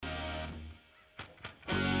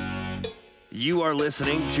You are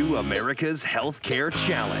listening to America's Healthcare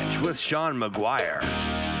Challenge with Sean McGuire.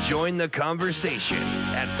 Join the conversation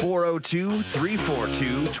at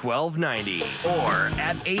 402-342-1290 or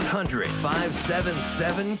at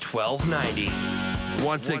 800-577-1290.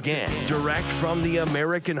 Once again, direct from the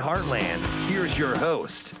American heartland, here's your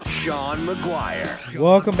host, Sean McGuire.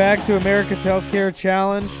 Welcome back to America's Healthcare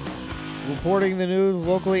Challenge. Reporting the news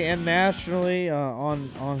locally and nationally on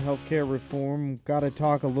healthcare reform. Got to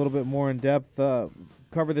talk a little bit more in depth.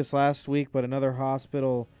 Covered this last week, but another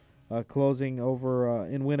hospital closing over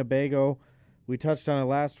in Winnebago. We touched on it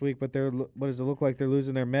last week, but what does it look like? They're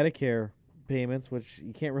losing their Medicare payments, which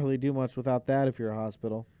you can't really do much without that if you're a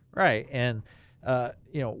hospital. Right, and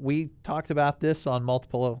we talked about this on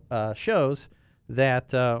multiple shows,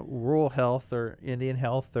 that rural health or Indian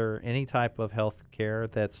health or any type of health care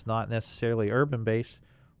that's not necessarily urban-based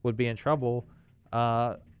would be in trouble.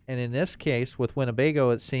 And in this case, with Winnebago,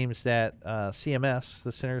 it seems that CMS,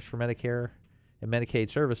 the Centers for Medicare and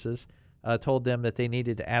Medicaid Services, told them that they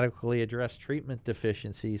needed to adequately address treatment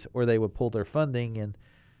deficiencies or they would pull their funding. And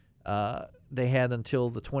they had until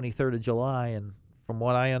the 23rd of July, and from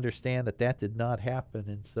what I understand, that did not happen,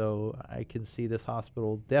 and so I can see this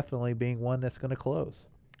hospital definitely being one that's going to close.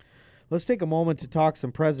 Let's take a moment to talk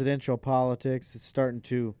some presidential politics. It's starting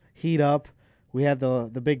to heat up. We had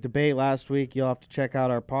the big debate last week. You'll have to check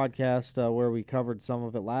out our podcast where we covered some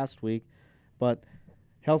of it last week. But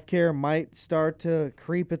healthcare might start to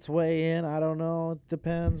creep its way in. I don't know. It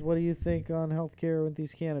depends. What do you think on healthcare with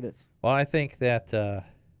these candidates? Well, I think that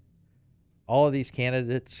all of these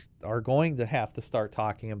candidates are going to have to start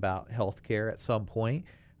talking about health care at some point.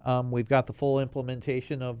 We've got the full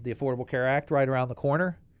implementation of the Affordable Care Act right around the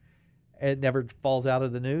corner. It never falls out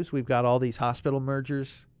of the news. We've got all these hospital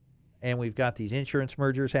mergers, and we've got these insurance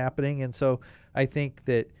mergers happening. And so I think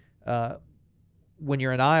that when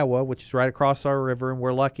you're in Iowa, which is right across our river, and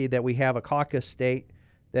we're lucky that we have a caucus state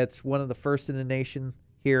that's one of the first in the nation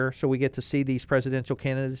here, so we get to see these presidential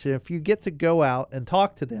candidates. And if you get to go out and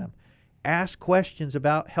talk to them, ask questions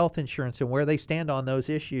about health insurance and where they stand on those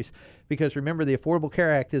issues. Because remember, the Affordable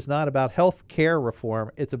Care Act is not about health care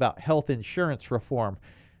reform. It's about health insurance reform.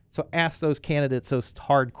 So ask those candidates those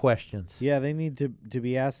hard questions. Yeah, they need to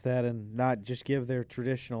be asked that and not just give their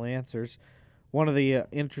traditional answers. One of the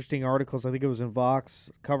interesting articles, I think it was in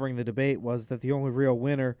Vox, covering the debate, was that the only real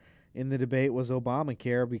winner in the debate was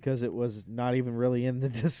Obamacare because it was not even really in the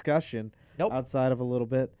discussion outside of a little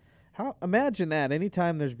bit. Imagine that.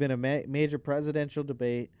 Anytime there's been a major presidential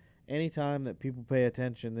debate, anytime that people pay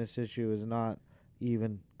attention, this issue is not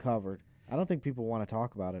even covered. I don't think people want to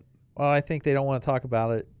talk about it. Well, I think they don't want to talk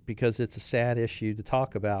about it because it's a sad issue to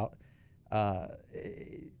talk about.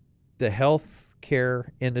 The health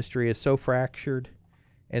care industry is so fractured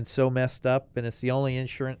and so messed up, and it's the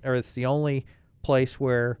only place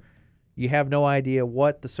where you have no idea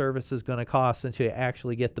what the service is going to cost until you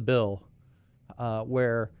actually get the bill.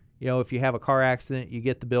 If you have a car accident, you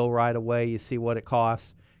get the bill right away. You see what it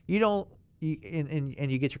costs. And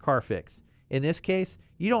you get your car fixed. In this case,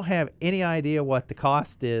 you don't have any idea what the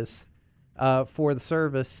cost is for the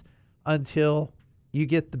service until you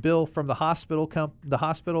get the bill from the hospital.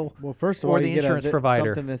 Well, first of all, or the insurance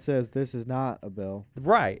provider. Something that says this is not a bill.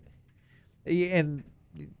 Right, and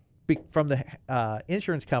from the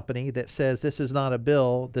insurance company that says this is not a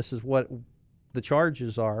bill. This is what the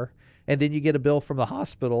charges are. And then you get a bill from the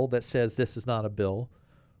hospital that says this is not a bill,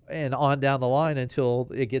 and on down the line until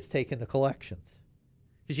it gets taken to collections.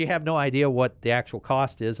 Because you have no idea what the actual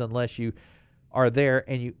cost is unless you are there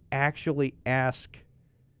and you actually ask,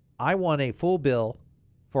 I want a full bill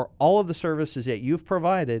for all of the services that you've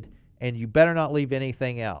provided, and you better not leave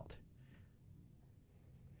anything out.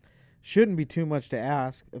 Shouldn't be too much to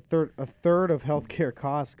ask. A third of healthcare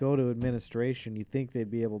costs go to administration. You'd think they'd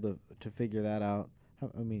be able to figure that out.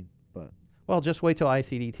 Well, just wait till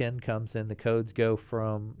ICD-10 comes and the codes go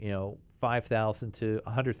from 5,000 to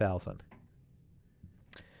 100,000,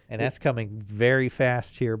 and that's coming very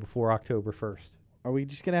fast here before October 1st. Are we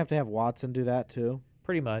just gonna have Watson do that too?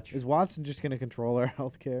 Pretty much. Is Watson just gonna control our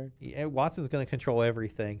healthcare? Yeah, Watson's gonna control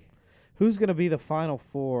everything. Who's gonna be the final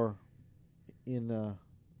four in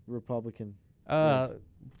Republican?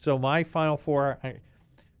 So my final four: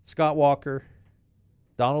 Scott Walker,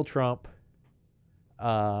 Donald Trump,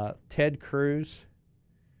 Ted Cruz,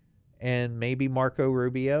 and maybe Marco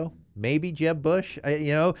Rubio, maybe Jeb Bush.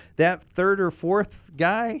 That third or fourth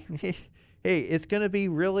guy, hey, it's going to be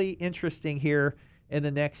really interesting here in the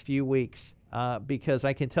next few weeks because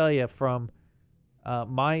I can tell you from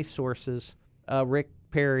my sources, Rick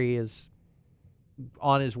Perry is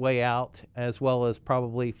on his way out, as well as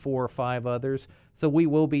probably 4 or 5 others. So we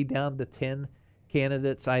will be down to 10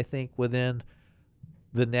 candidates, I think, within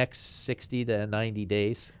the next 60 to 90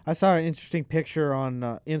 days. I saw an interesting picture on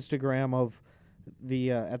Instagram of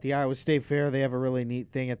the at the Iowa State Fair. They have a really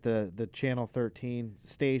neat thing at the Channel 13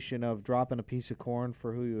 station of dropping a piece of corn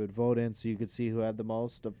for who you would vote in, so you could see who had the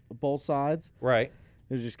most of both sides. Right.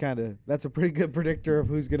 It was just kind of, that's a pretty good predictor of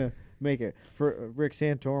who's going to make it. For Rick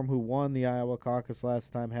Santorum, who won the Iowa caucus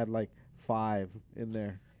last time, had like 5 in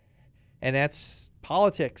there. And that's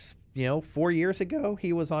politics. 4 years ago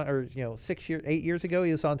he was on, or 8 years ago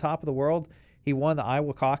he was on top of the world. He won the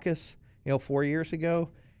Iowa caucus, 4 years ago,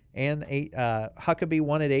 and Huckabee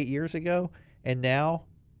won it 8 years ago, and now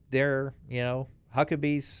they're,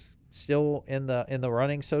 Huckabee's still in the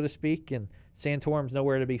running, so to speak, and Santorum's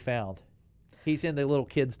nowhere to be found. He's in the little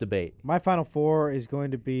kids debate. My final 4 is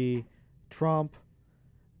going to be Trump,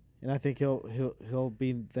 and I think he'll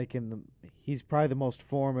be he's probably the most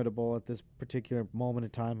formidable at this particular moment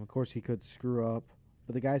in time. Of course, he could screw up,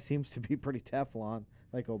 but the guy seems to be pretty Teflon,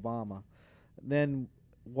 like Obama. Then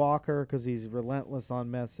Walker, because he's relentless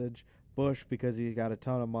on message. Bush, because he's got a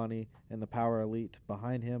ton of money and the power elite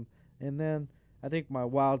behind him. And then I think my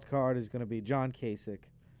wild card is going to be John Kasich,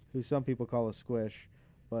 who some people call a squish,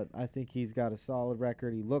 but I think he's got a solid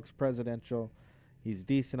record. He looks presidential. He's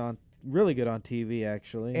decent really good on TV,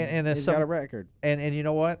 actually. And he's got a record. And you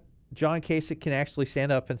know what? John Kasich can actually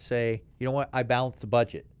stand up and say, you know what, I balanced the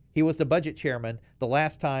budget. He was the budget chairman the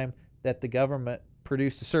last time that the government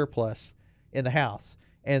produced a surplus in the House.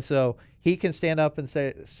 And so he can stand up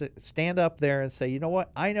there and say, you know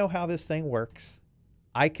what, I know how this thing works.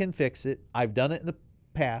 I can fix it. I've done it in the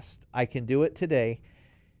past. I can do it today.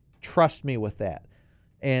 Trust me with that.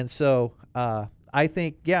 And so I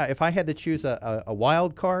think, if I had to choose a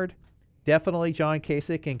wild card, definitely John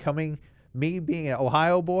Kasich. And me being an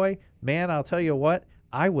Ohio boy, man, I'll tell you what,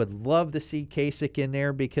 I would love to see Kasich in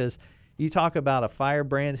there, because you talk about a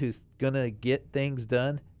firebrand who's going to get things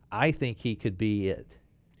done. I think he could be it.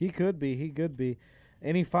 He could be.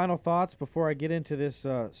 Any final thoughts before I get into this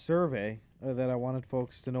survey that I wanted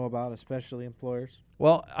folks to know about, especially employers?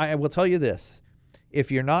 Well, I will tell you this. If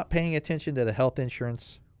you're not paying attention to the health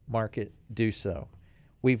insurance market, do so.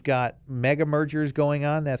 We've got mega mergers going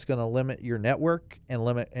on that's going to limit your network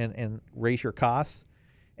and raise your costs.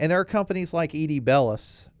 And there are companies like Edie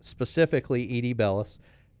Bellis, specifically Edie Bellis,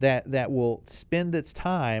 that will spend its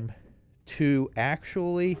time to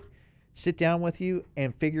actually sit down with you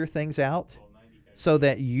and figure things out so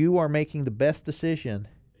that you are making the best decision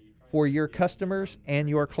for your customers and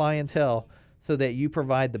your clientele, so that you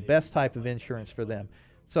provide the best type of insurance for them.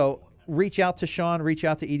 So reach out to Sean, reach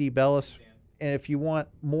out to Edie Bellis, and if you want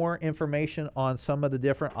more information on some of the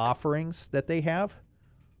different offerings that they have,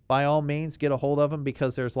 by all means, get a hold of them,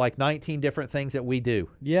 because there's like 19 different things that we do.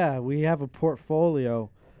 Yeah, we have a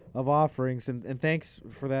portfolio of offerings, and thanks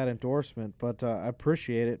for that endorsement, but I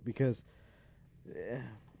appreciate it, because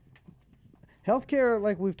healthcare,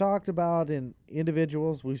 like we've talked about in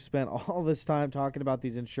individuals, we've spent all this time talking about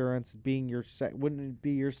these insurance being wouldn't it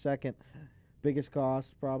be your second biggest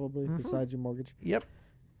cost probably besides your mortgage? Yep.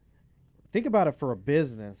 Think about it for a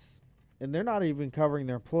business, and they're not even covering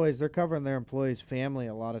their employees. They're covering their employees' family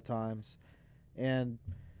a lot of times. And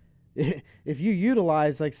if you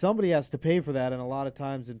utilize, like, somebody has to pay for that, and a lot of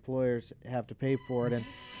times employers have to pay for it. And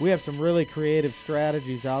we have some really creative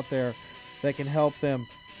strategies out there that can help them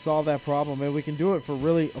solve that problem, and we can do it for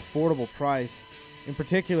really affordable price. In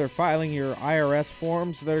particular, filing your IRS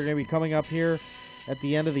forms that are going to be coming up here at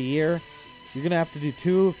the end of the year. You're going to have to do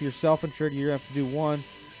 2 if you're self-insured. You're going to have to do 1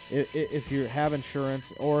 if you have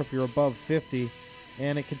insurance, or if you're above 50.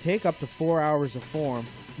 And it can take up to 4 hours a form.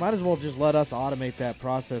 Might as well just let us automate that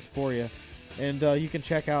process for you. And you can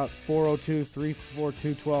check out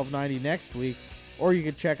 402-342-1290 next week, or you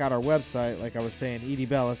can check out our website, like I was saying,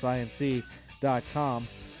 edbellisinc.com,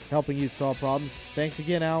 helping you solve problems. Thanks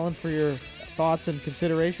again, Alan, for your thoughts and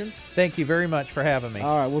consideration. Thank you very much for having me.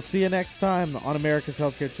 All right, we'll see you next time on America's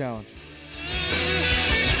Healthcare Challenge.